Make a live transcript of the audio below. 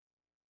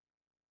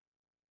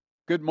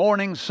Good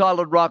morning,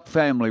 Solid Rock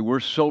family.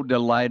 We're so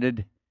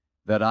delighted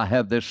that I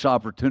have this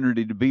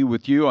opportunity to be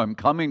with you. I'm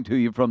coming to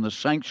you from the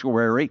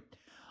sanctuary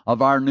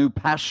of our new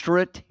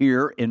pastorate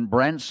here in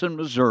Branson,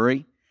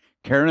 Missouri.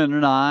 Karen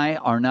and I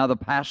are now the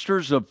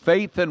pastors of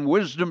Faith and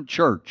Wisdom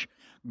Church.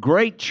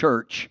 Great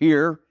church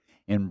here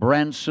in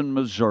Branson,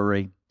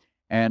 Missouri.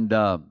 And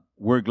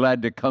we're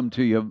glad to come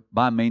to you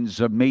by means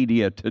of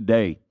media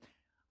today.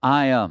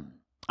 I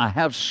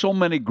have so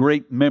many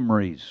great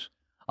memories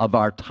of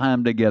our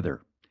time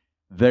together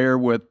there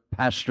with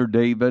Pastor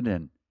David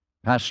and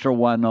Pastor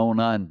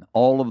Winona and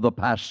all of the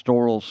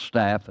pastoral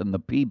staff and the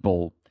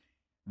people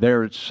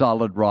there at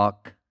Solid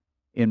Rock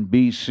in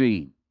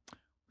BC.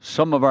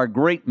 Some of our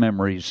great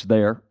memories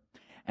there.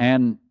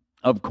 And,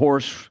 of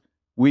course,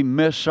 we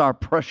miss our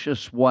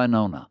precious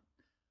Winona.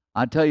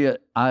 I tell you,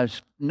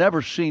 I've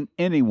never seen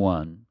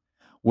anyone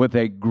with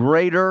a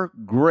greater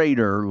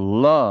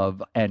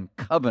love and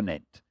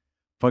covenant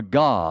for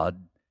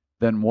God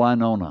than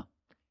Winona.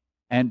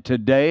 And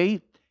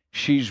today,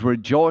 she's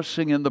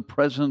rejoicing in the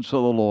presence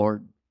of the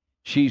Lord.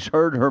 She's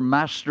heard her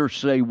master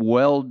say,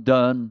 "Well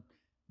done,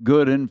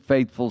 good and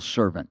faithful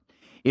servant."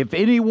 If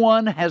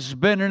anyone has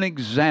been an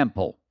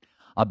example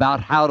about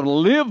how to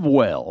live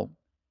well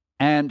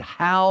and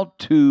how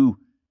to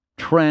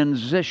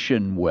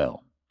transition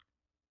well.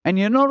 And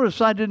you notice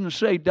I didn't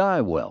say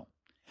die well,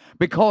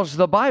 because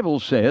the Bible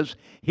says,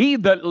 "He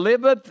that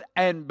liveth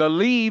and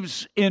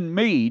believes in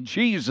me,"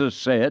 Jesus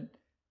said,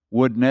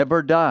 "would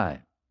never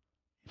die."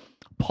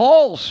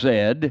 Paul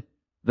said,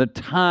 "The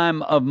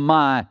time of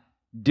my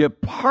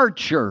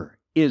departure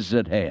is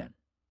at hand."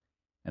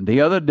 And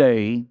the other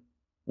day,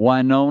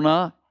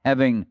 Winona,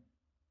 having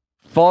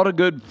fought a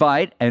good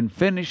fight and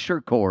finished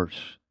her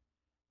course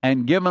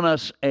and given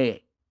us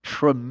a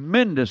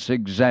tremendous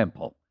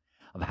example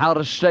of how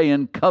to stay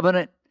in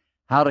covenant,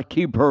 how to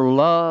keep her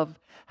love,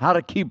 how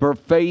to keep her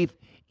faith,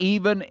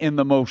 even in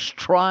the most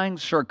trying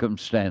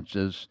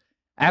circumstances.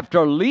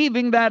 After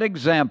leaving that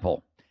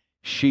example,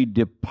 she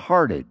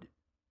departed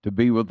to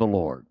be with the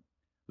Lord.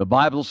 The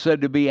Bible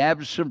said to be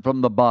absent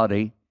from the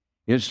body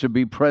is to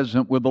be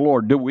present with the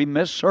Lord. Do we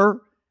miss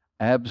her?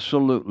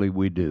 Absolutely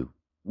we do.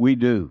 We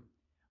do.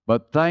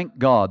 But thank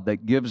God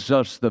that gives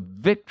us the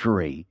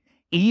victory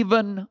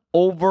even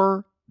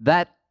over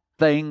that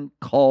thing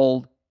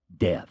called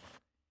death.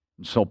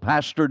 And so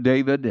Pastor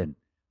David and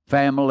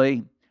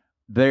family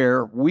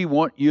there, we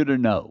want you to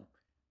know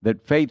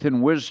that Faith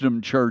and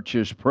Wisdom Church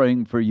is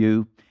praying for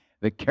you,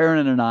 that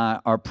Karen and I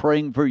are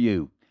praying for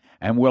you,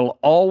 and we'll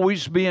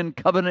always be in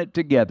covenant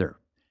together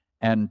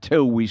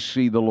until we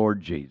see the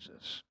Lord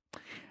Jesus.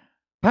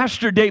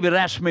 Pastor David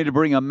asked me to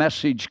bring a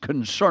message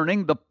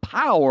concerning the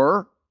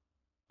power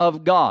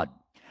of God.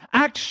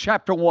 Acts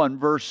chapter 1,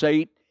 verse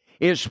 8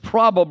 is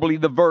probably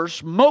the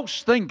verse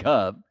most think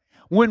of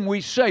when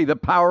we say the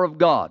power of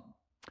God.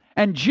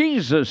 And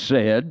Jesus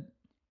said,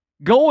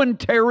 "Go and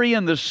tarry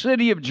in the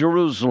city of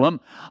Jerusalem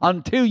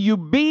until you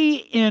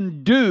be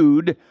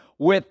endued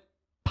with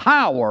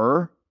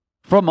power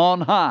from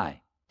on high."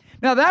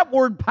 Now that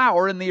word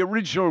power in the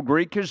original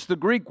Greek is the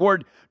Greek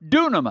word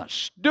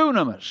dunamis,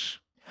 dunamis.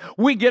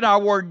 We get our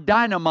word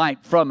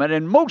dynamite from it,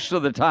 and most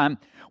of the time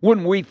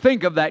when we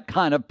think of that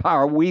kind of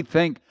power, we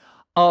think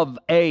of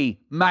a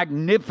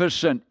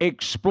magnificent,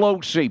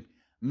 explosive,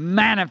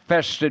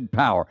 manifested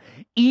power.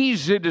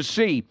 Easy to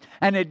see,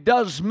 and it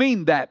does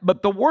mean that,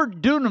 but the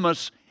word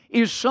dunamis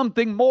is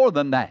something more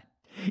than that.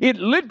 It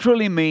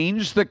literally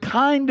means the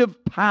kind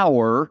of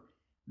power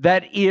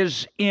that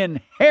is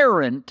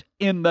inherent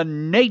in the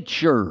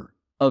nature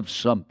of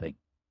something.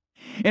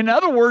 In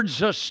other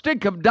words, a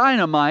stick of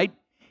dynamite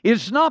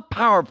is not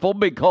powerful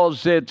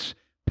because it's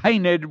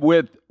painted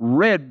with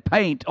red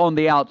paint on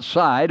the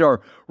outside or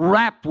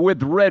wrapped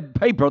with red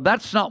paper.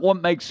 That's not what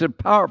makes it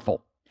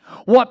powerful.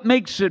 What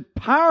makes it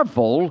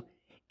powerful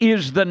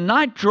is the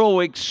nitro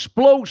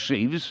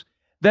explosives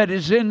that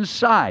is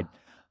inside.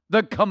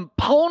 The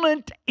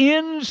component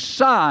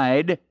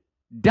inside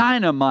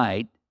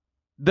dynamite,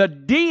 the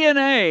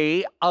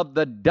DNA of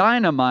the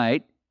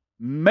dynamite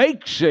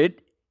makes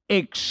it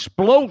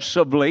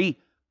explosively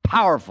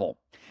powerful.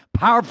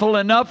 Powerful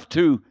enough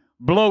to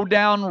blow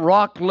down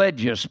rock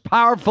ledges.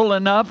 Powerful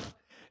enough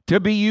to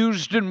be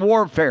used in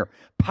warfare.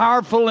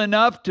 Powerful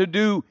enough to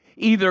do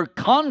either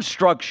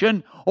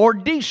construction or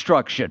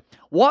destruction.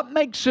 What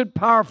makes it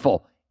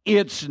powerful?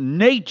 Its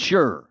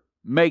nature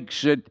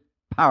makes it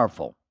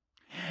powerful.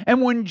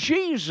 And when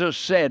Jesus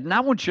said, and I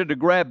want you to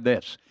grab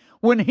this,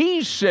 when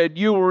he said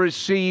you will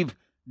receive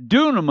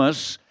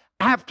dunamis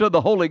after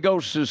the Holy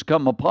Ghost has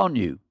come upon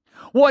you,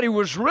 what he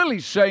was really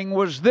saying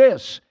was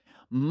this: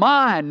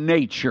 my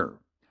nature,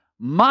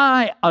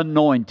 my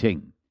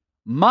anointing,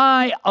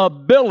 my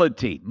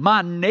ability,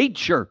 my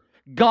nature,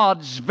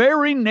 God's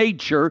very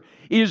nature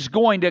is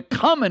going to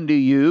come into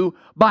you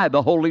by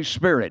the Holy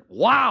Spirit.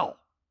 Wow!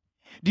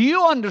 Do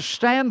you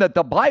understand that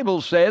the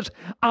Bible says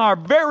our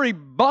very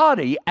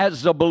body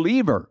as a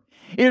believer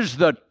is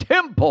the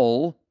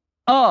temple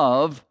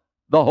of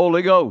the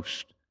Holy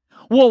Ghost?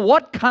 Well,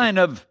 what kind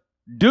of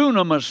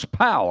dunamis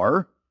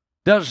power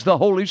does the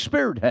Holy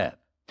Spirit have?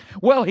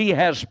 Well, He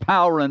has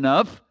power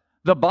enough,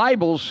 the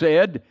Bible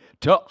said,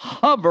 to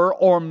hover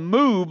or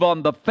move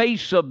on the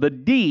face of the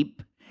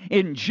deep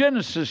in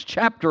Genesis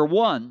chapter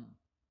 1.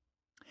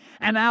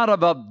 And out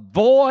of a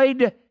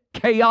void,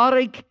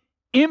 chaotic,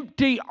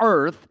 empty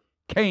earth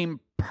came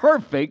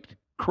perfect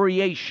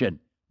creation,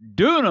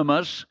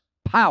 dunamis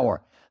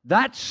power.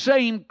 That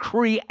same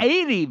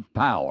creative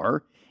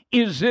power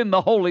is in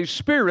the Holy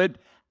Spirit,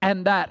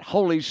 and that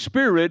Holy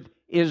Spirit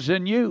is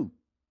in you.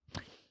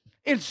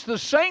 It's the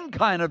same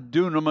kind of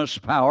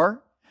dunamis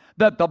power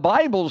that the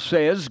Bible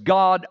says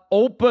God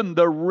opened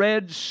the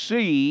Red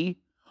Sea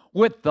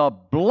with the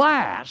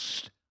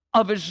blast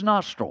of His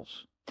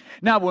nostrils.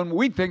 Now, when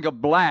we think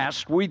of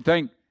blast, we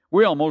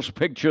almost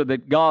picture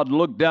that God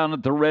looked down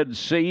at the Red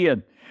Sea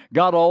and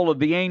got all of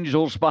the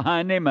angels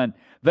behind Him, and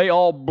they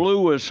all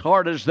blew as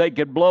hard as they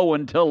could blow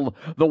until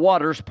the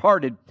waters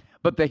parted.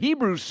 But the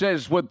Hebrew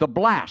says with the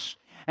blast,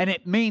 and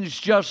it means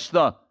just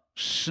the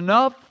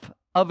snuff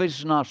of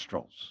His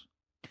nostrils.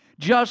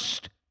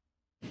 Just,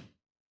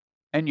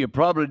 and you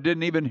probably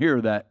didn't even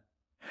hear that.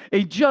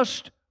 He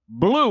just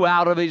blew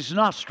out of His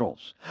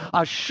nostrils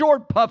a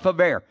short puff of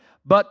air,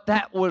 but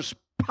that was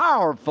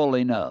powerful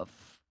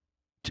enough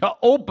to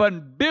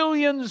open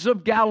billions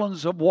of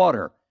gallons of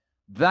water.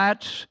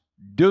 That's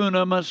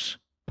dunamis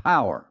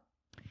power.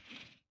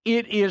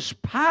 It is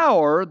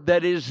power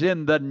that is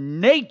in the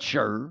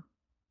nature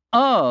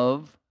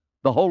of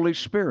the Holy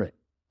Spirit.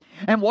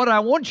 And what I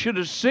want you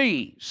to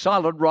see,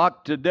 Solid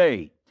Rock,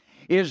 today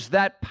is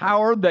that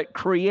power that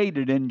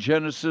created in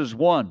Genesis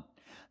 1,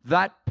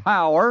 that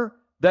power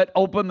that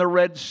opened the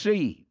Red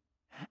Sea,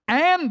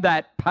 and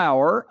that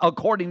power,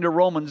 according to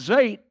Romans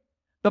 8,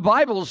 the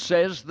Bible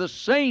says the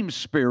same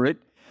Spirit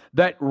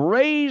that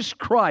raised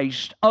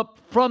Christ up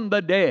from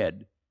the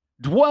dead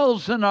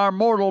dwells in our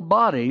mortal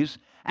bodies,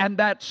 and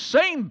that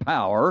same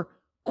power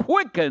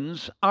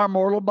quickens our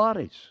mortal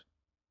bodies.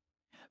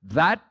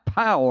 That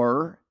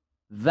power,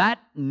 that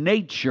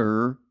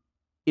nature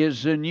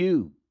is in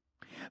you.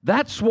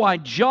 That's why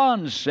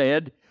John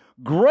said,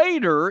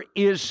 greater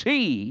is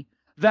He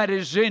that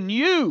is in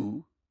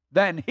you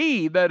than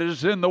he that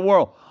is in the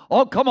world.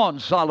 Oh, come on,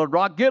 Solid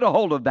Rock, get a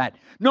hold of that.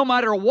 No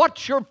matter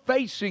what you're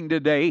facing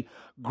today,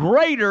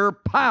 greater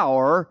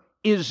power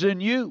is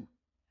in you.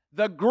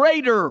 The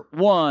greater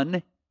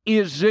one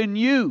is in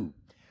you.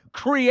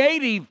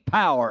 Creative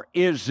power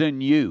is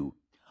in you.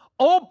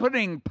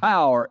 Opening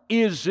power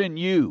is in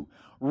you.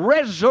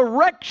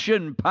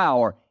 Resurrection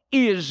power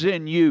is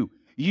in you.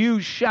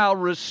 You shall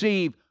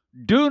receive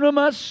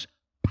dunamis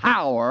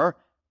power.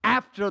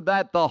 After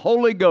that, the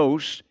Holy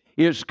Ghost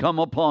is come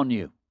upon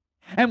you.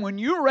 And when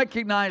you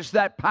recognize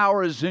that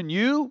power is in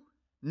you,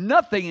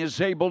 nothing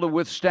is able to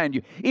withstand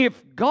you.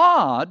 If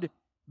God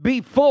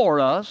be for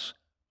us,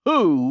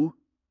 who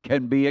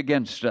can be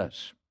against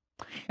us?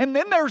 And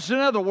then there's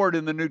another word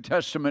in the New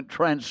Testament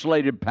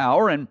translated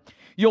power, and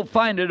you'll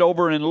find it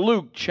over in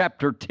Luke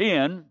chapter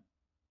 10,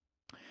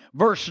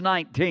 verse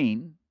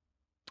 19.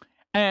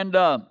 And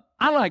I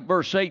like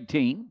verse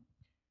 18.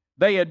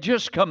 They had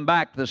just come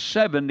back, the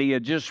 70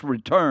 had just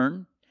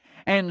returned,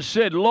 and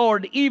said,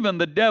 Lord, even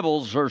the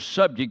devils are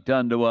subject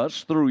unto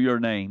us through your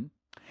name.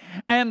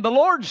 And the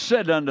Lord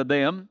said unto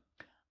them,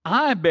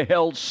 I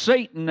beheld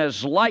Satan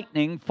as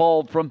lightning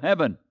fall from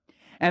heaven.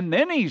 And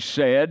then He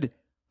said,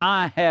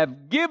 I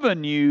have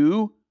given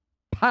you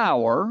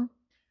power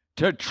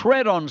to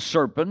tread on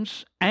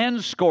serpents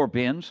and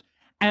scorpions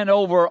and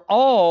over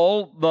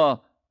all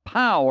the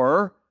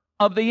power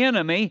of the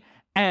enemy,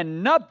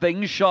 and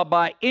nothing shall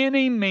by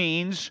any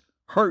means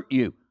hurt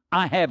you.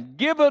 I have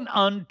given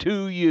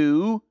unto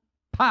you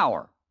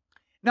power.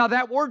 Now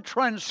that word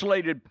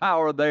translated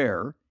power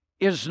there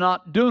is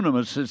not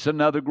dunamis. It's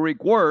another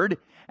Greek word,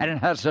 and it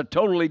has a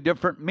totally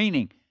different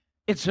meaning.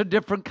 It's a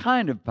different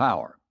kind of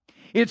power.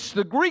 It's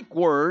the Greek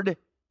word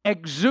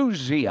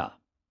exousia.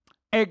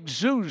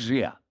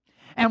 Exousia.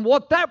 And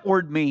what that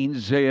word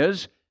means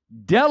is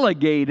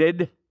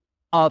delegated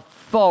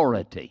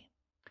authority.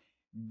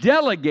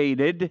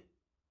 Delegated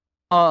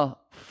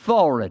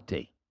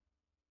authority.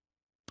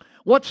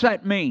 What's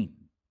that mean?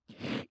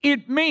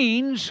 It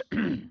means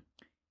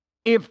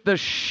if the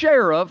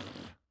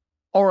sheriff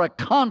or a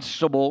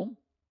constable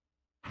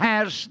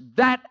has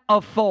that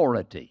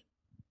authority,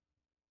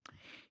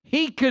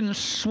 he can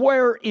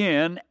swear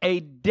in a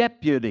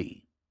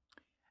deputy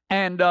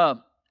and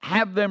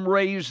have them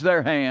raise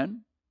their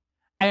hand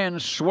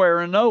and swear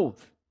an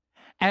oath.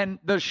 And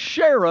the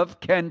sheriff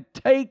can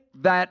take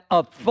that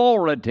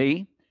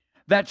authority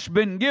that's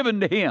been given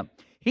to him.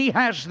 He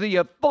has the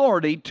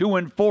authority to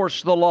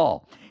enforce the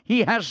law.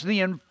 He has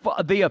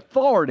the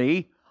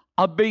authority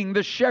of being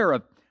the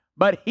sheriff,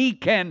 but he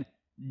can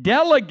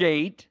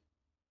delegate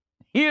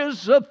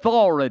his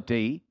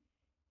authority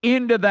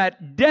into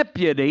that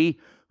deputy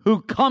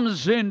who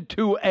comes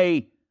into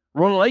a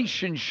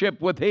relationship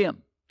with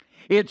him.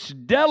 It's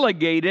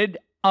delegated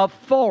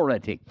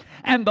authority.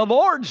 And the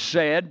Lord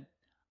said,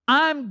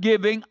 I'm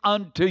giving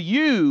unto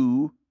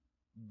you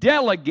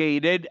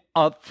delegated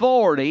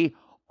authority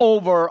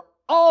over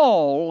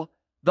all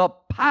the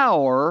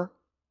power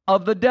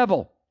of the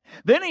devil.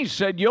 Then he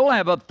said, you'll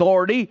have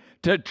authority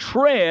to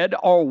tread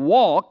or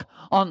walk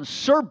on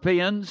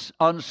serpents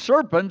and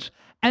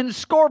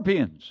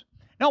scorpions.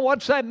 Now,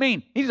 what's that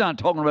mean? He's not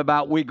talking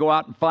about we go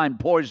out and find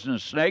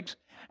poisonous snakes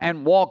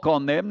and walk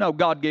on them. No,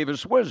 God gave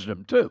us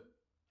wisdom too.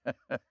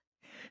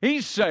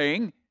 He's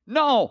saying,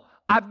 no,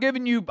 I've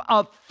given you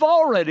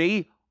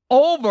authority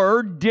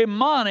over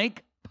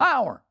demonic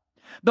power.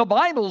 The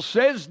Bible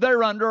says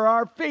they're under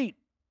our feet.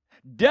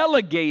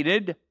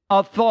 Delegated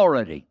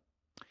authority.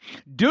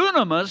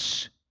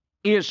 Dunamis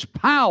is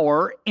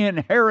power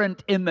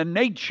inherent in the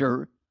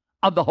nature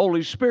of the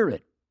Holy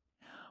Spirit.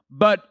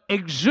 But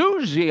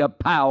exousia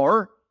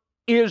power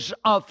is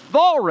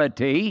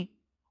authority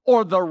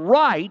or the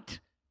right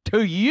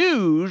to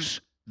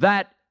use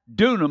that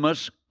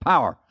dunamis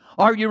power.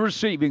 Are you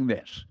receiving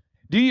this?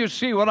 Do you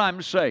see what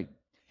I'm saying?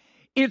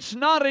 It's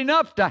not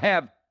enough to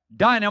have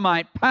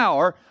dynamite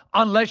power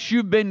unless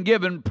you've been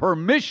given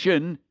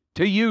permission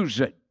to use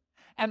it.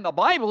 And the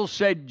Bible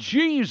said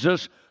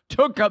Jesus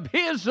took of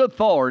His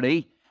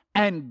authority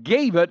and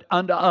gave it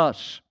unto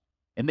us.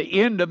 In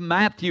the end of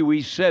Matthew,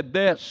 He said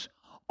this,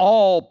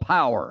 all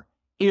power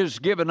is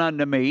given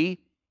unto me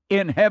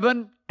in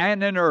heaven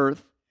and in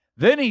earth.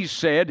 Then He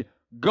said,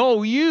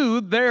 go you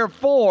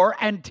therefore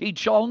and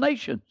teach all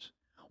nations.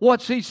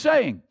 What's He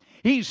saying?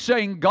 He's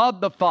saying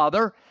God the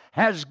Father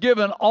has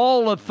given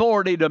all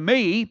authority to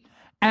me,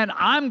 and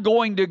I'm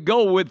going to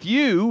go with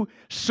you,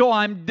 so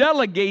I'm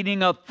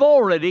delegating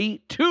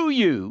authority to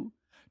you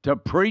to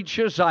preach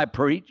as I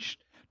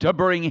preached, to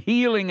bring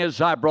healing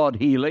as I brought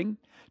healing,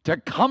 to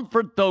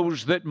comfort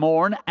those that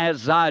mourn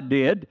as I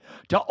did,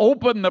 to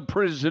open the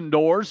prison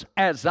doors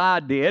as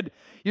I did.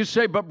 You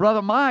say, but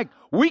Brother Mike,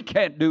 we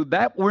can't do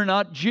that. We're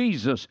not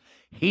Jesus.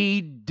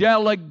 He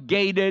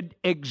delegated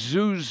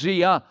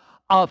exousia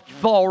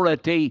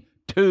authority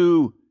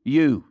to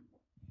you.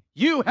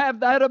 You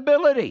have that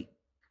ability.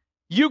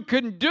 You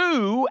can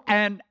do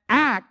and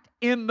act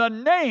in the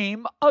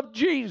name of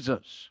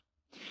Jesus.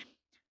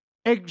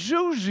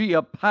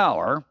 Exousia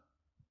power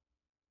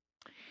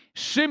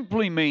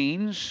simply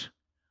means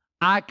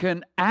I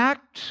can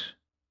act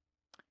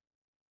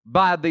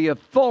by the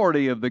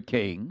authority of the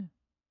king,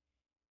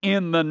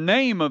 in the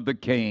name of the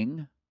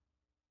king,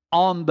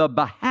 on the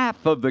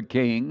behalf of the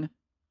king,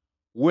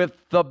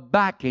 with the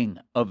backing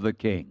of the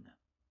king.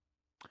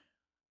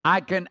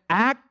 I can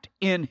act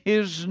in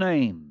His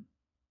name.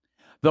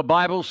 The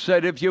Bible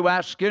said, if you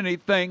ask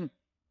anything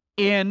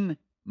in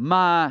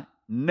my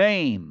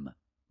name,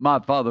 my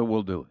Father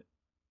will do it.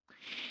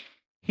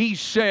 He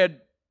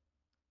said,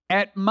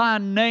 at my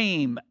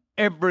name,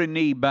 every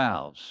knee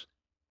bows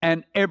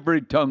and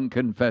every tongue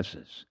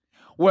confesses.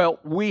 Well,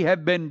 we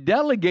have been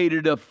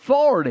delegated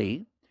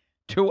authority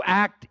to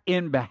act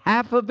in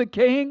behalf of the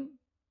king,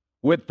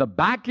 with the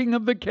backing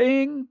of the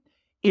king,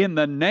 in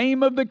the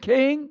name of the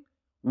king.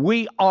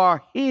 We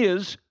are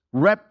His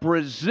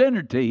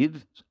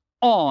representatives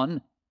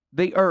on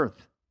the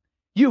earth.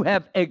 You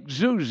have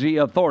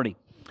exousia authority.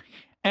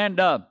 And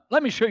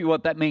let me show you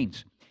what that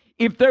means.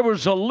 If there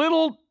was a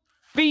little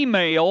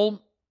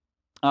female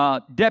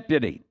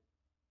deputy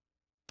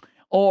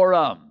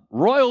or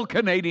Royal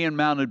Canadian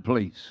Mounted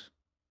Police,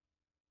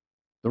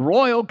 the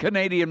Royal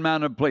Canadian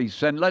Mounted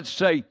Police, and let's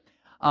say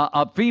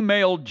a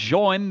female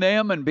joined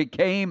them and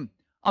became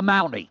a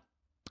Mountie,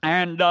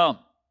 and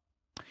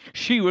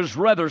she was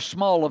rather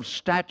small of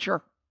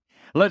stature,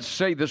 let's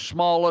say the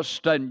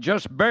smallest, and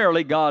just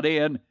barely got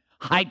in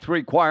height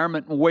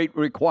requirement and weight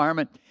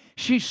requirement.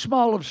 She's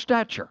small of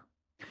stature.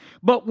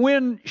 But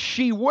when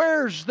she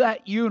wears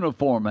that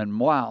uniform, and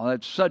wow,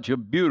 that's such a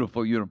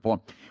beautiful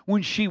uniform.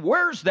 When she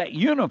wears that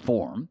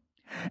uniform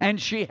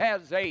and she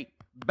has a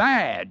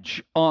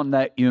badge on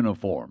that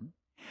uniform,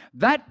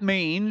 that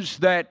means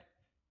that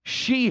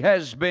she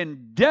has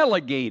been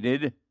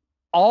delegated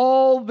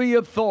all the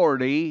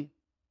authority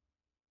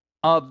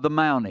of the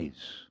Mounties.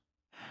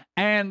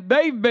 And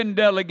they've been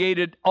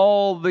delegated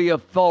all the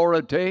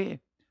authority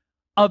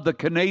of the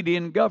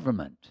Canadian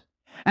government.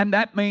 And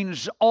that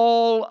means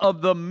all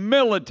of the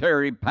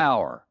military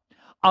power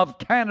of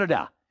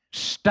Canada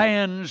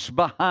stands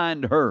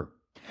behind her.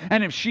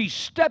 And if she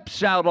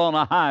steps out on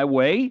a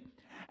highway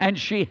and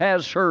she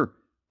has her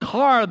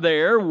car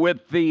there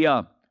with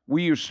the,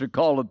 we used to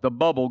call it the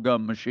bubble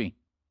gum machine.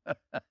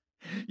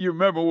 You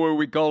remember where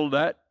we called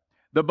that?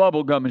 The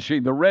bubble gum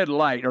machine, the red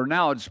light, or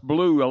now it's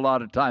blue a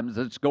lot of times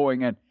it's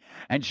going in.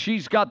 And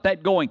she's got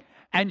that going.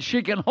 And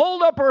she can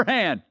hold up her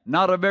hand,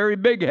 not a very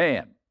big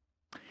hand,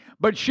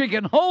 but she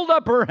can hold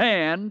up her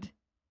hand,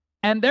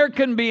 and there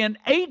can be an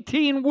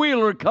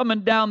 18-wheeler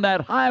coming down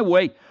that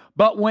highway,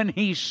 but when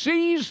he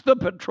sees the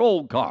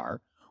patrol car,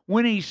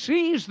 when he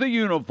sees the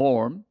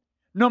uniform,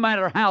 no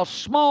matter how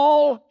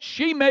small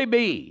she may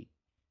be,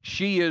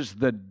 she is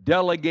the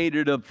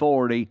delegated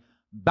authority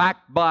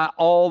backed by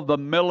all the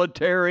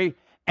military,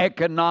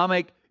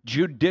 economic,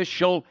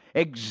 judicial,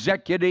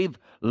 executive,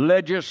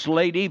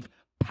 legislative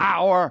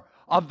power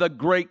of the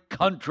great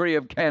country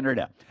of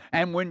Canada.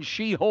 And when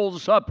she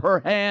holds up her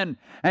hand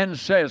and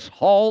says,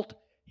 halt,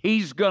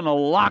 he's going to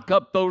lock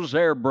up those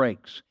air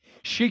brakes.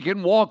 She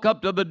can walk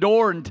up to the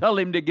door and tell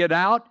him to get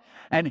out,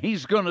 and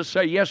he's going to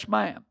say, yes,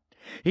 ma'am.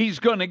 He's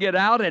going to get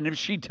out, and if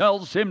she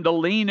tells him to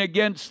lean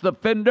against the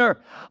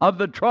fender of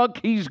the truck,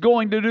 he's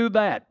going to do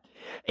that.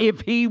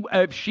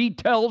 If she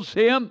tells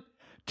him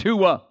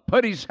to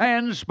put his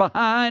hands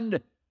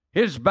behind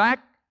his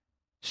back,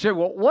 say,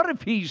 well, what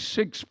if he's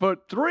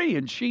 6'3"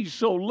 and she's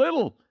so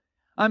little?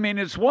 I mean,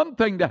 it's one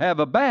thing to have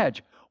a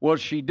badge. Well,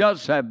 she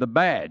does have the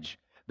badge.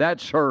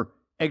 That's her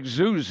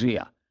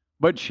exousia.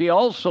 But she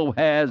also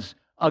has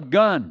a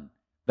gun.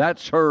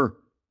 That's her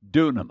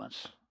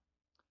dunamis.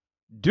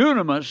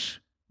 Dunamis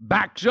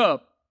backs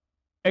up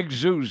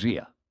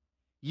exousia.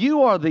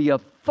 You are the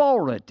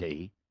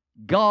authority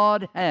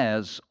God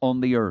has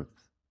on the earth.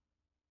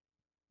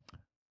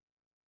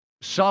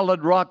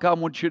 Solid rock, I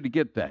want you to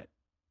get that.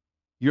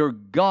 You're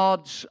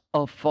God's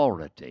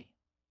authority.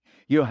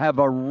 You have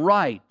a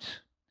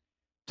right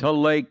to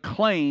lay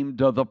claim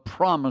to the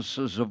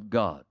promises of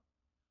God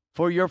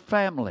for your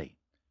family,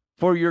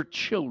 for your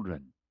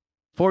children,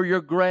 for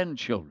your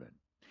grandchildren.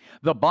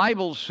 The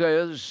Bible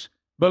says,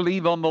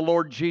 believe on the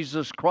Lord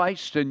Jesus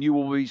Christ and you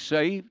will be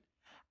saved,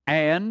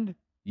 and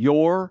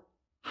your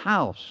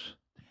house.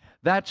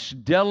 That's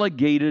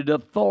delegated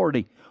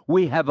authority.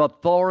 We have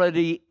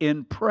authority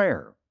in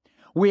prayer.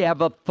 We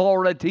have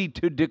authority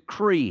to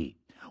decree.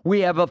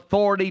 We have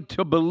authority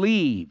to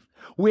believe.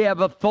 We have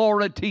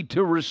authority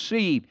to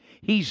receive.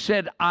 He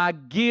said, I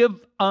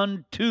give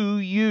unto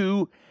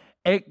you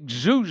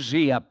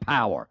exousia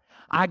power.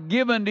 I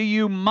give unto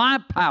you my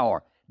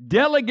power,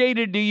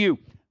 delegated to you.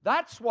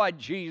 That's why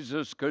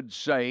Jesus could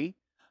say,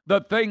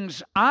 the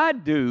things I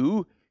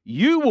do,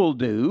 you will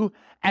do,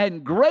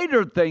 and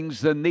greater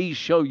things than these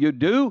shall you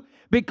do,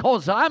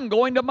 because I'm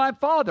going to my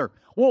Father.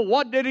 Well,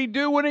 what did he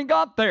do when he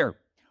got there?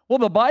 Well,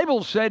 the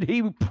Bible said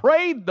he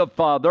prayed the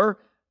Father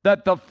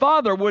that the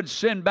Father would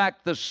send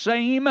back the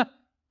same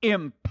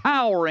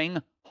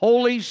empowering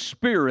Holy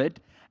Spirit.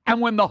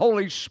 And when the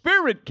Holy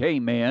Spirit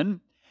came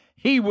in,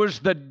 he was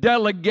the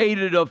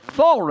delegated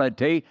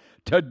authority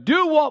to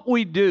do what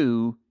we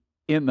do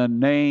in the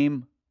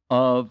name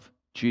of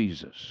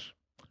Jesus.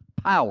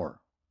 Power.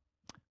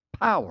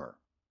 Power.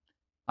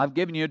 I've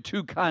given you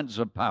two kinds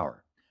of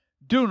power.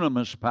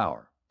 Dunamis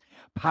power.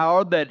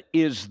 Power that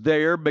is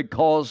there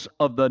because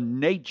of the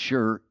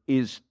nature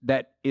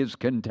that is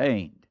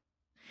contained.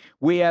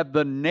 We have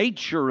the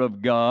nature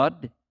of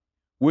God,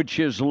 which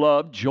is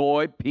love,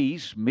 joy,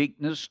 peace,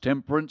 meekness,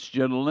 temperance,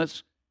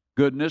 gentleness,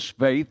 goodness,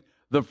 faith,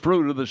 the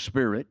fruit of the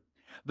Spirit.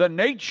 The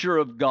nature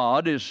of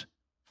God is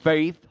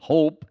faith,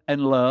 hope,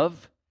 and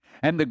love,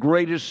 and the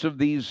greatest of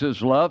these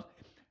is love.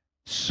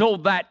 So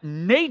that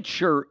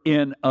nature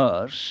in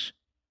us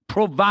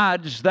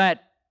provides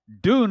that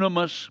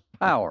dunamis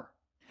power.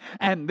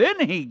 And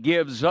then he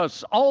gives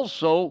us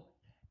also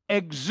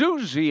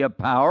exousia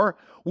power,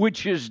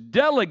 which is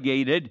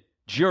delegated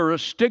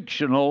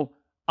jurisdictional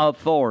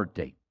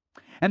authority.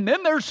 And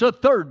then there's a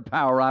third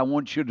power I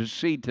want you to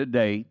see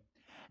today,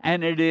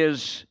 and it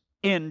is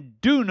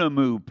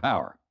endunamou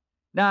power.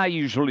 Now, I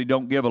usually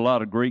don't give a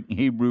lot of Greek and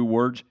Hebrew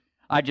words.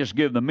 I just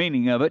give the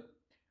meaning of it.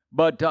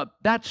 But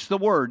that's the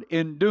word,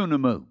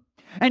 endunamou.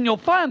 And you'll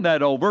find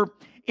that over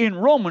in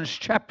Romans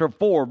chapter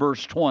 4,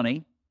 verse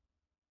 20.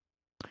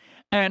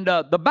 And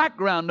the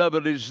background of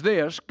it is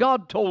this.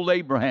 God told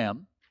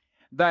Abraham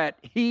that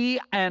he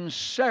and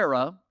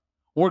Sarah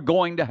were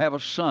going to have a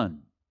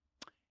son.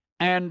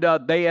 And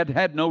they had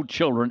had no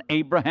children.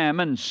 Abraham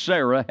and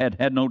Sarah had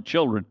had no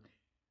children.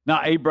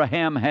 Now,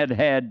 Abraham had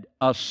had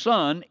a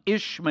son,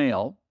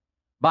 Ishmael,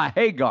 by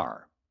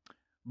Hagar.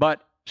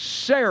 But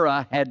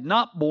Sarah had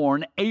not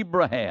borne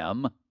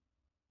Abraham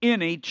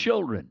any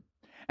children.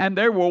 And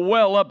they were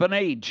well up in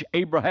age.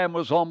 Abraham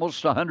was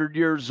almost 100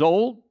 years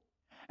old,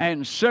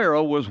 and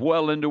Sarah was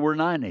well into her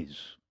 90s.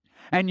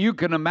 And you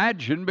can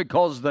imagine,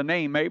 because the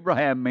name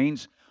Abraham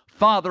means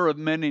father of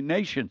many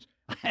nations.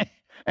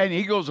 And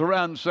he goes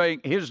around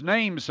saying, his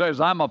name says,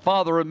 I'm a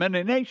father of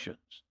many nations.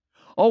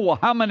 Oh, well,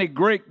 how many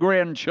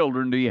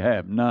great-grandchildren do you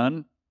have?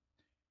 None.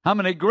 How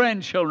many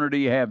grandchildren do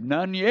you have?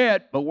 None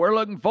yet, but we're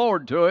looking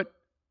forward to it.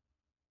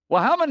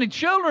 Well, how many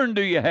children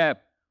do you have?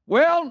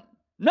 Well,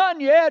 none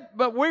yet,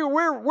 but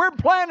we're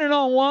planning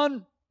on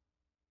one.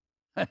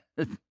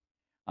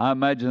 I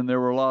imagine there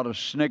were a lot of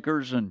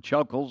snickers and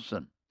chuckles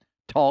and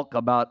talk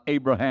about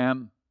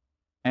Abraham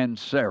and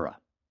Sarah.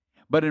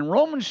 But in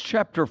Romans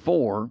chapter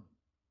 4,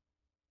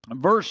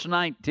 verse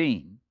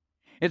 19,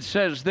 it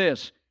says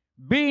this,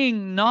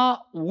 being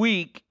not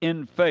weak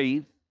in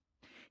faith,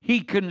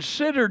 he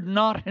considered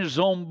not his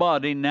own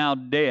body now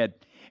dead.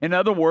 In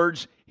other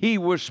words, he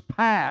was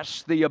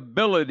past the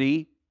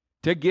ability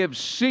to give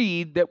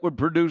seed that would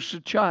produce a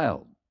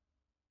child.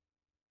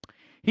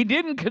 He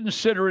didn't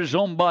consider his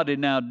own body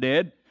now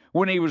dead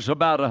when he was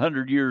about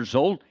 100 years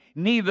old,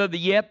 neither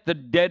yet the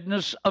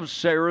deadness of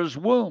Sarah's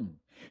womb.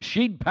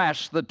 She'd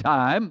passed the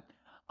time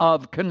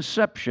of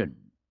conception.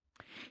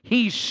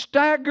 He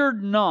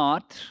staggered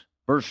not,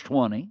 verse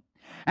 20,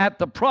 at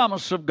the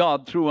promise of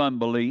God through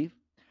unbelief,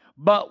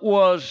 but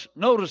was,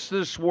 notice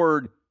this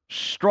word,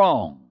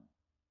 strong.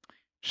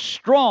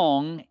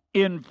 Strong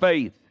in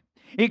faith.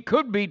 It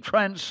could be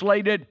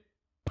translated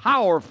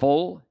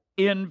powerful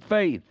in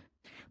faith.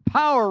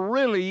 Power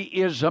really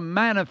is a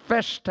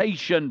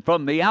manifestation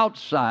from the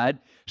outside.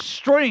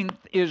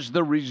 Strength is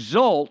the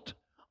result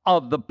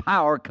of the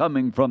power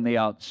coming from the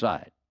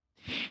outside.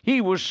 He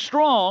was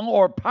strong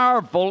or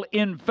powerful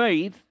in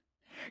faith,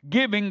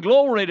 giving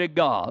glory to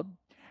God,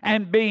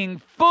 and being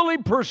fully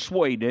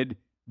persuaded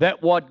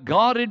that what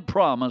God had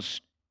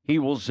promised, He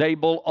was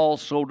able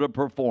also to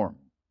perform.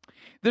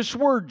 This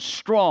word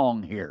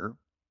strong here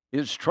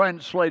is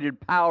translated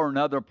power in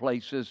other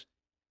places,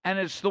 and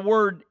it's the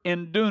word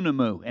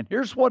endunamo. And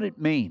here's what it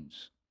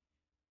means: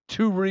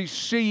 to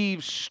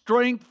receive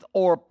strength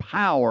or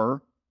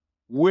power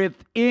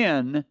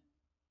within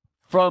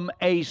from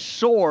a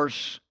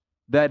source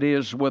that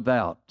is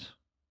without.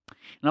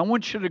 And I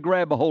want you to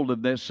grab a hold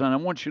of this, and I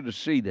want you to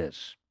see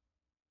this.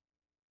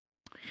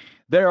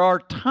 There are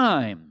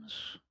times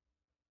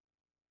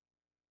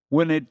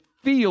when it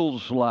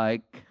feels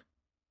like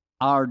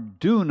our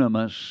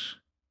dunamis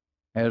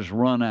has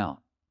run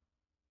out.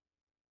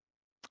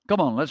 Come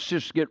on, let's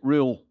just get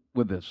real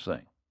with this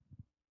thing.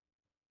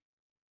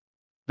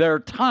 There are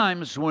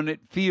times when it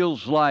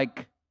feels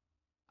like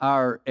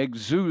our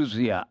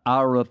exousia,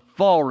 our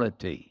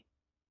authority,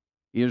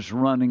 is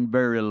running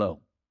very low.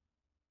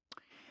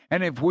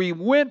 And if we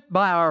went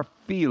by our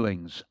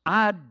feelings,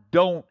 I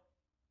don't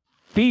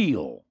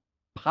feel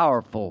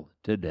powerful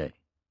today.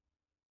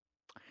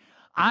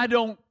 I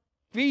don't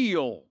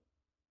feel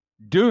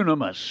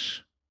dunamis,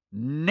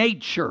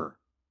 nature,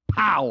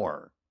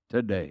 power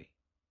today.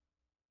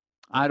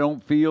 I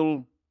don't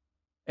feel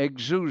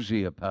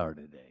exousia power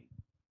today.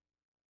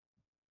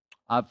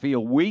 I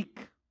feel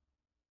weak.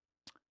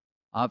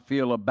 I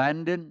feel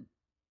abandoned.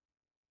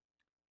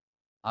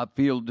 I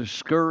feel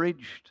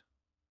discouraged.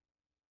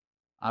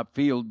 I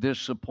feel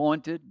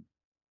disappointed.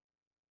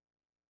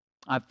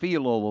 I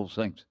feel all those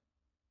things.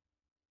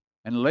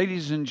 And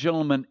ladies and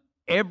gentlemen,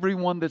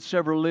 everyone that's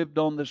ever lived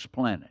on this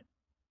planet,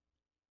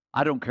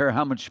 I don't care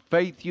how much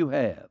faith you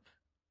have,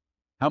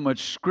 how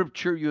much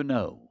scripture you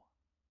know,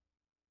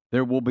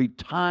 there will be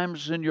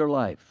times in your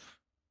life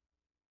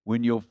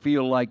when you'll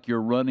feel like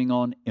you're running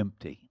on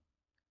empty.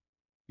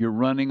 You're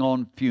running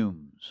on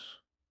fumes.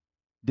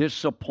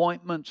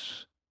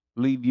 Disappointments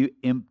leave you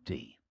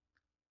empty,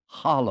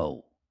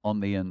 hollow on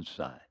the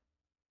inside.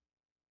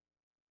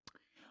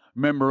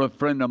 Remember, a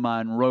friend of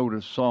mine wrote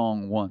a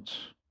song once.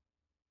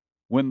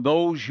 When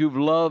those you've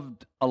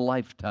loved a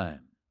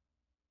lifetime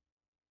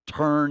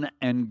turn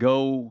and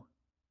go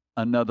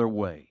another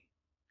way,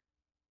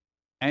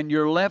 and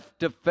you're left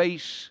to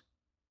face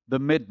the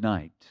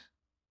midnight,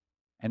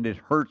 and it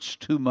hurts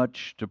too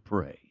much to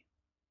pray.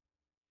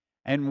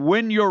 And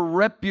when your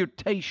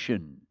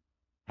reputation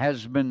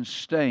has been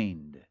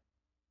stained,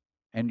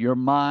 and your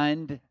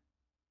mind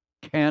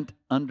can't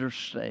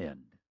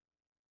understand,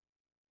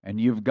 and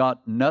you've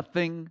got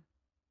nothing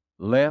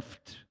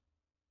left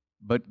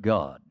but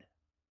God.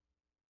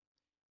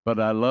 But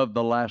I love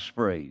the last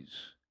phrase.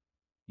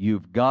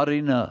 You've got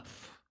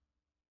enough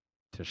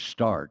to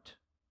start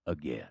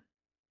again.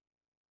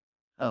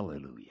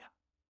 Hallelujah.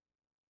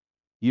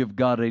 You've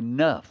got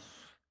enough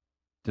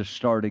to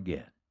start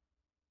again.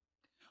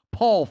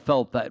 Paul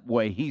felt that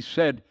way. He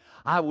said,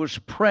 I was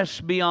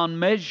pressed beyond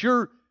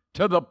measure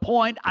to the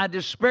point I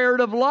despaired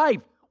of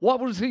life. What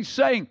was he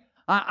saying?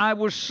 I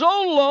was so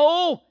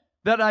low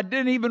that I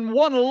didn't even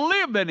want to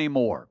live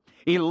anymore.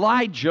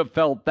 Elijah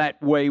felt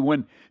that way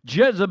when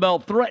Jezebel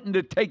threatened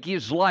to take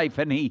his life,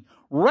 and he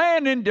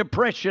ran in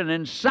depression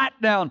and sat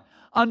down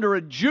under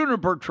a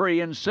juniper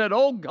tree and said,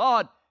 oh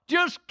God,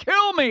 just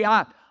kill me.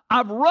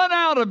 I've run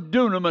out of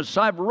dunamis.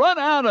 I've run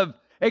out of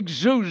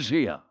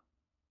exousia.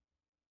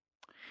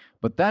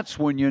 But that's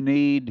when you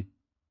need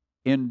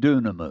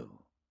endunamo.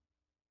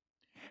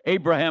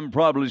 Abraham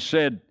probably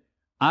said,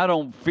 I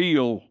don't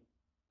feel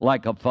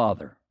like a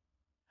father.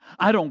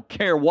 I don't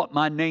care what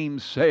my name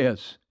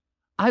says.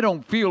 I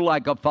don't feel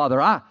like a father.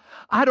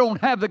 I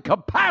don't have the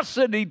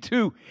capacity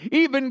to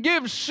even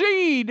give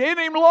seed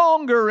any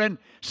longer. And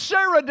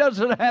Sarah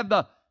doesn't have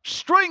the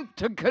strength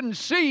to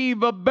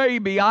conceive a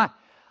baby. I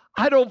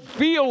don't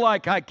feel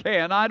like I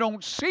can. I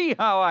don't see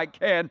how I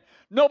can.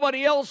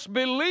 Nobody else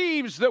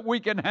believes that we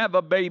can have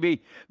a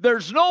baby.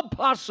 There's no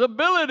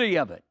possibility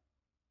of it.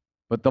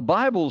 But the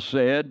Bible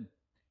said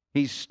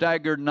he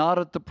staggered not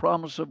at the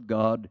promise of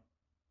God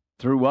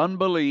through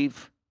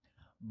unbelief,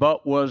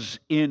 but was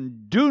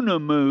in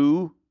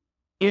dunamo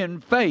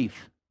in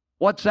faith.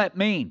 What's that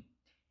mean?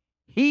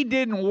 He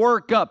didn't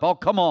work up. Oh,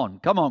 come on,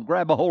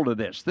 grab a hold of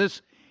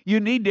this. You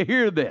need to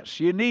hear this.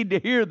 You need to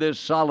hear this,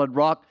 Solid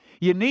Rock.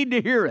 You need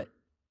to hear it.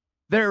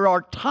 There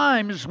are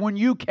times when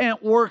you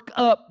can't work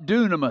up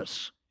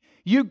dunamis.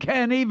 You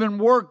can't even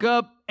work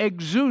up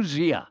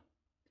exousia.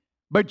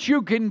 But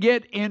you can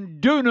get in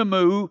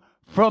dunamo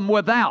from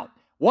without.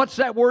 What's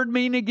that word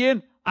mean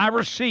again? I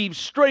receive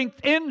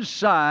strength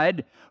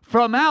inside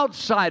from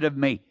outside of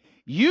me.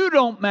 You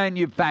don't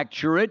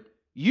manufacture it.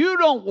 You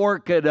don't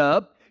work it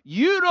up.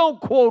 You don't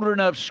quote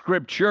enough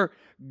scripture.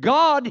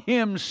 God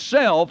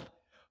Himself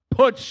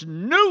puts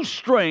new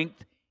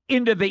strength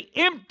into the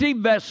empty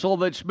vessel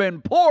that's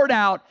been poured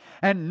out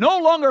and no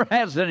longer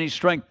has any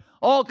strength.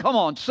 Oh, come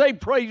on, say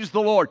praise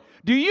the Lord.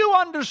 Do you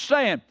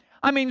understand?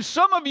 I mean,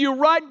 some of you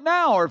right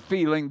now are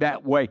feeling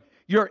that way.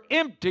 You're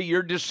empty,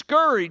 you're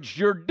discouraged,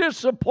 you're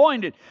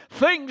disappointed.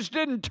 Things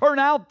didn't turn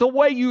out the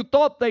way you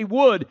thought they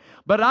would.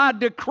 But I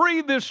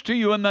decree this to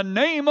you in the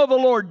name of the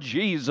Lord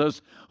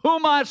Jesus,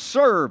 whom I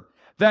serve,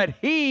 that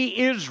He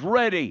is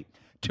ready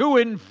to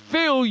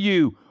infill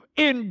you,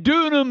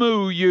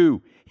 endunamo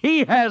you.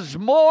 He has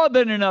more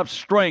than enough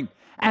strength,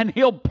 and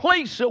He'll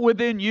place it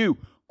within you.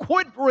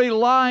 Quit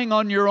relying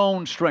on your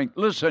own strength.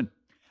 Listen,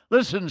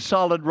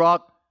 Solid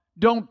Rock,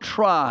 don't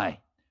try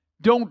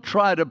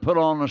to put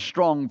on a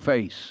strong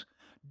face.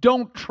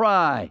 Don't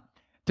try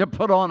to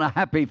put on a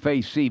happy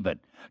face even.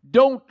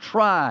 Don't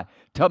try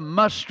to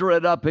muster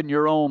it up in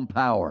your own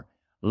power.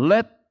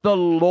 Let the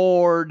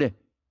Lord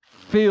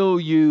fill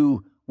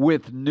you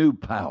with new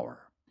power,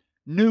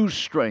 new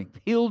strength.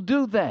 He'll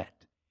do that.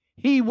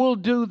 He will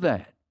do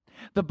that.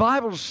 The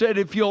Bible said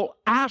if you'll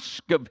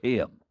ask of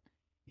Him,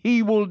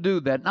 He will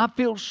do that. And I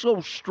feel so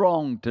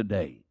strong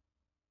today.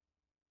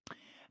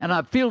 And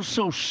I feel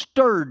so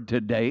stirred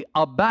today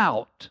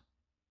about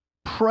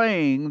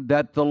praying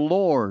that the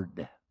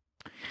Lord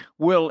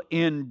will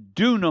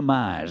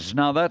endunamize.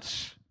 Now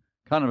that's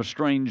kind of a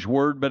strange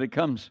word, but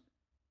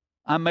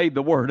I made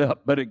the word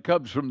up, but it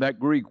comes from that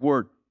Greek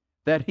word,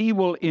 that He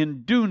will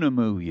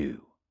endunamo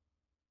you.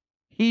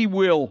 He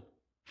will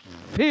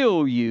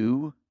fill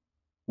you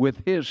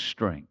with His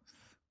strength.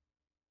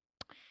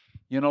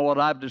 You know what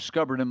I've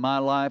discovered in my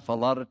life a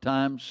lot of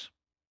times?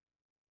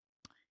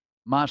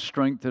 My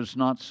strength is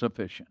not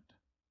sufficient.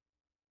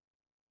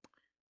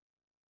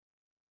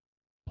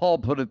 Paul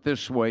put it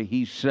this way.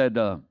 He said,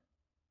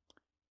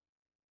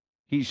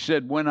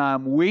 when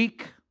I'm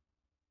weak,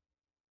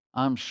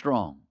 I'm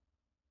strong.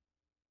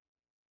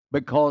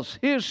 Because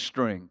His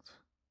strength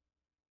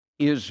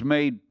is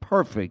made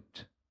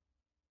perfect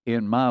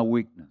in my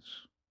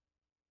weakness.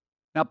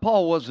 Now,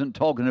 Paul wasn't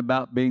talking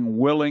about being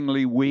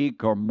willingly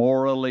weak or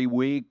morally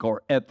weak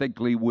or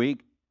ethically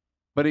weak,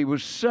 but he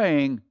was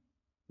saying,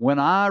 when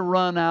I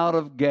run out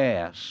of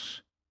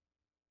gas,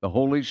 the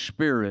Holy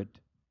Spirit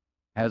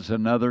has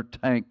another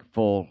tank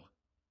full,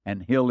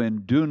 and He'll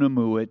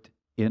endunamo it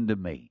into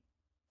me.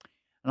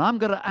 And I'm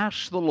going to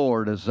ask the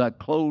Lord as I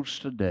close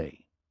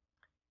today,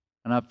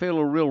 and I feel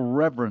a real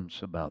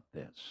reverence about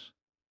this.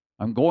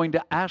 I'm going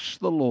to ask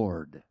the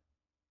Lord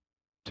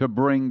to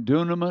bring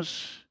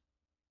dunamis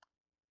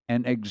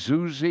and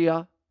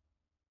exousia,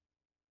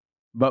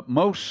 but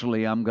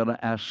mostly I'm going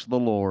to ask the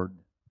Lord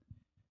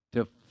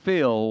to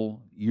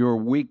fill your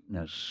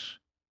weakness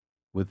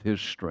with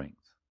His strength.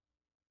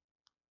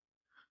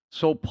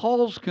 So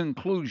Paul's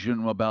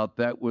conclusion about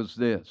that was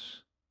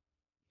this: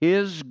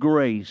 His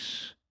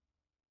grace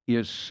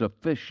is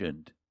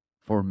sufficient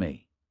for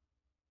me.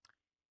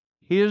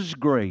 His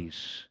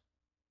grace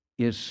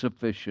is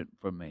sufficient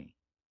for me.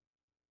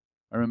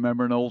 I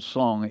remember an old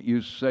song that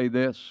used to say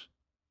this: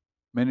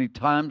 many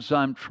times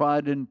I'm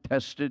tried and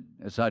tested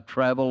as I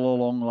travel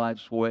along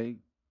life's way.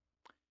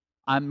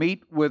 I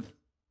meet with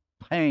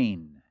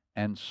pain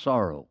and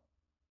sorrow,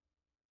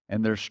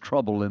 and there's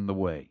trouble in the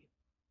way.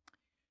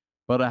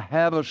 But I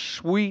have a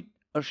sweet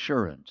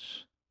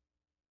assurance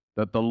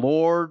that the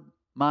Lord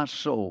my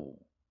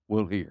soul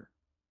will hear.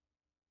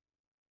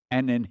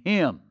 And in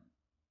Him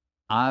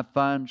I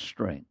find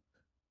strength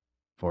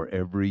for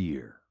every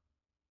year.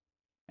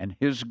 And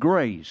His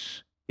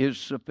grace is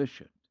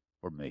sufficient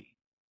for me.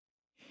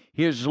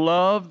 His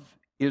love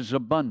is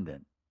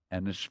abundant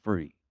and is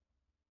free.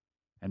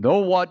 And oh,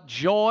 what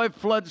joy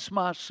floods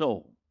my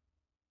soul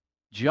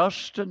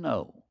just to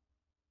know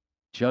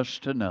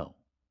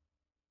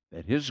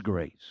that His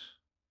grace,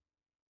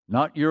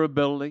 not your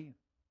ability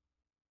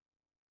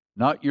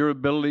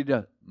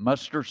to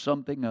muster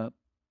something up,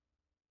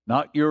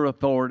 not your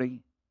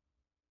authority,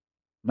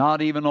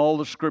 not even all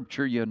the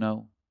scripture you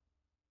know,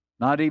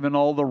 not even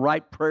all the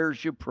right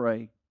prayers you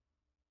pray.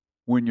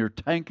 When your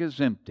tank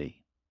is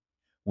empty,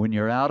 when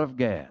you're out of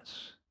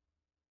gas,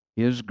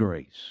 His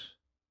grace,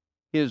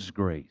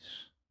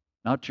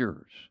 not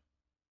yours,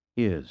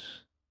 His,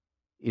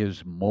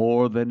 is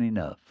more than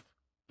enough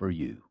for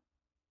you.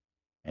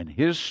 And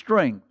His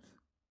strength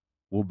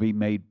will be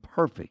made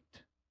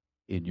perfect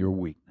in your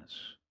weakness.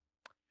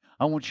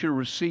 I want you to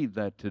receive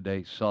that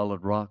today,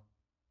 Solid Rock.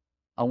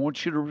 I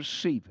want you to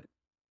receive it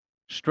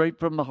straight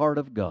from the heart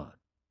of God,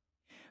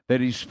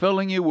 that He's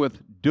filling you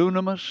with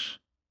dunamis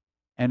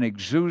and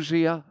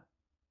exousia,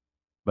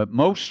 but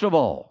most of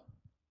all,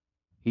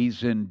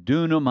 He's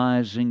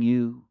endunamizing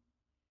you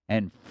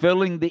and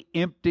filling the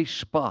empty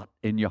spot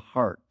in your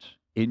heart,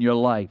 in your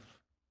life,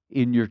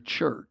 in your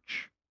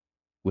church,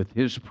 with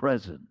His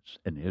presence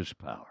and His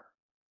power.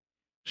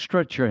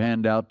 Stretch your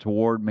hand out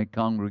toward me,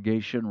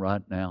 congregation,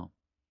 right now.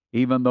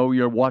 Even though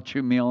you're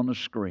watching me on the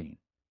screen,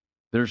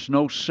 there's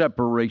no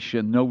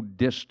separation, no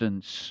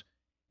distance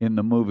in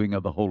the moving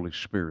of the Holy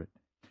Spirit.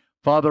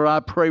 Father,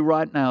 I pray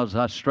right now as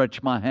I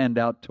stretch my hand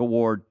out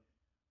toward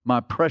my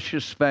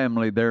precious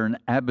family there in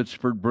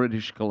Abbotsford,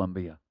 British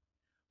Columbia.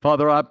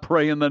 Father, I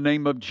pray in the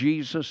name of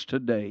Jesus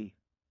today.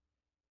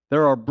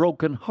 There are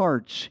broken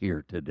hearts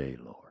here today,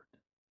 Lord.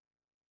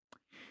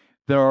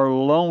 There are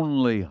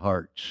lonely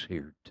hearts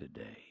here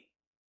today.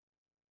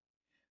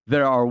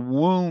 There are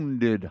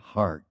wounded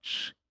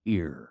hearts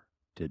here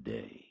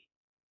today.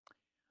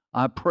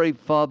 I pray,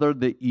 Father,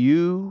 that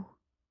you,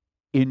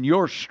 in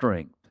your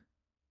strength,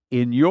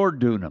 in your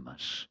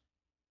dunamis,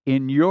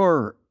 in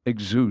your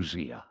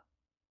exousia,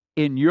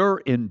 in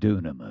your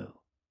endunamo,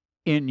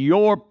 in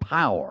your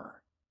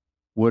power,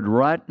 would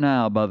right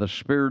now, by the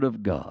Spirit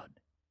of God,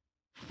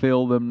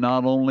 fill them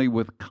not only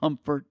with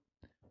comfort,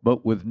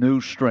 but with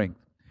new strength.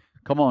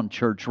 Come on,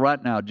 church,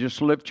 right now.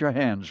 Just lift your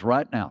hands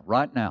right now,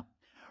 right now.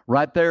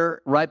 Right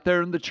there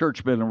in the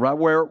church building,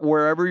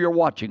 wherever you're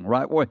watching,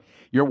 right where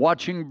you're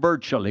watching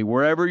virtually,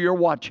 wherever you're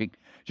watching,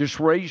 just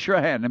raise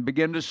your hand and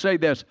begin to say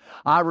this.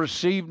 I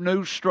receive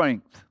new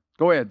strength.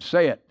 Go ahead,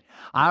 say it.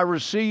 I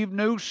receive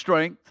new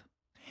strength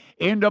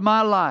into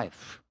my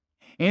life,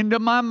 into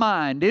my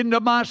mind, into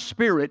my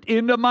spirit,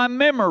 into my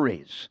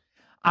memories.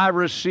 I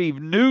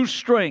receive new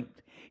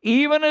strength,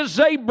 even as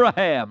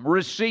Abraham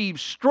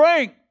received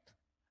strength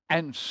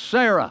and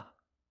Sarah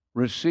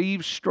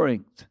received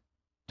strength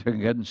to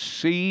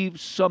conceive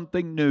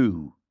something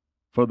new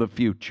for the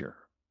future.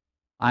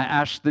 I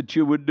ask that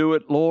you would do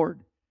it,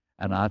 Lord,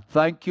 and I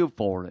thank you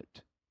for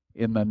it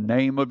in the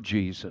name of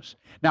Jesus.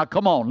 Now,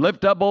 come on,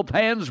 lift up both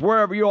hands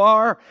wherever you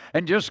are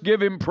and just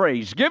give him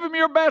praise. Give him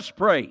your best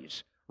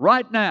praise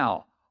right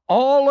now,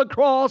 all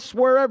across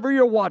wherever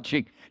you're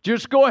watching.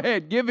 Just go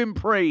ahead, give him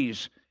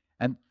praise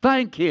and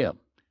thank him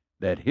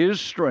that his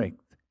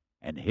strength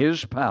and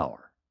his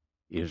power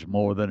is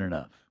more than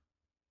enough.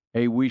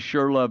 Hey, we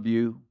sure love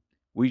you.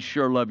 We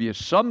sure love you.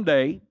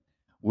 Someday,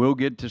 we'll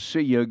get to see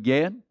you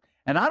again.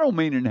 And I don't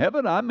mean in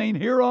heaven, I mean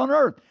here on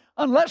earth.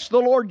 Unless the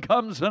Lord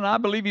comes, and I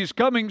believe he's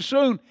coming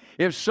soon.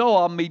 If so,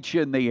 I'll meet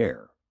you in the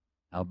air.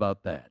 How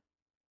about that?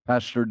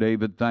 Pastor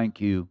David,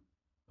 thank you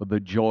for the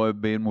joy of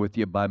being with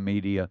you by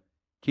media.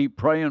 Keep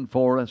praying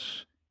for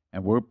us,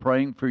 and we're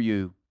praying for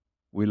you.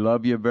 We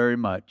love you very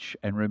much.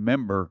 And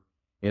remember,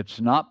 it's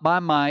not by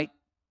might,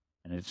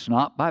 and it's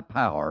not by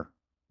power,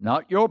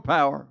 not your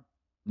power,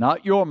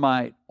 not your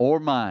might or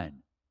mine,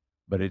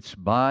 but it's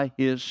by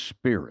his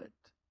Spirit,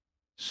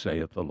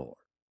 saith the Lord.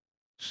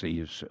 See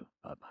you soon.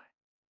 Bye-bye.